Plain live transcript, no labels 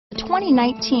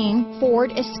2019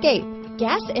 Ford Escape.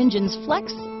 Gas engines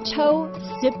flex, tow,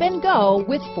 sip and go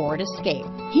with Ford Escape.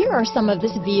 Here are some of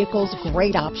this vehicle's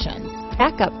great options: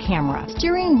 backup camera,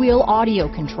 steering wheel audio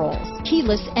controls,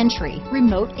 keyless entry,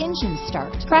 remote engine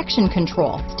start, traction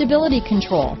control, stability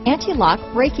control, anti-lock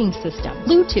braking system,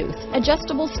 Bluetooth,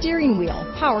 adjustable steering wheel,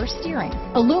 power steering,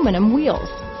 aluminum wheels,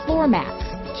 floor mats,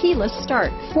 keyless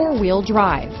start, four-wheel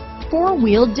drive,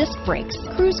 four-wheel disc brakes,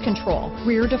 cruise control,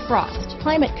 rear defrost,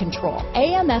 climate control,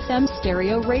 AM/FM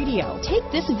stereo radio. Take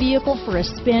this vehicle for a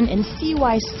spin and see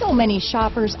why so many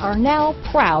shoppers are now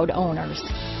proud owners.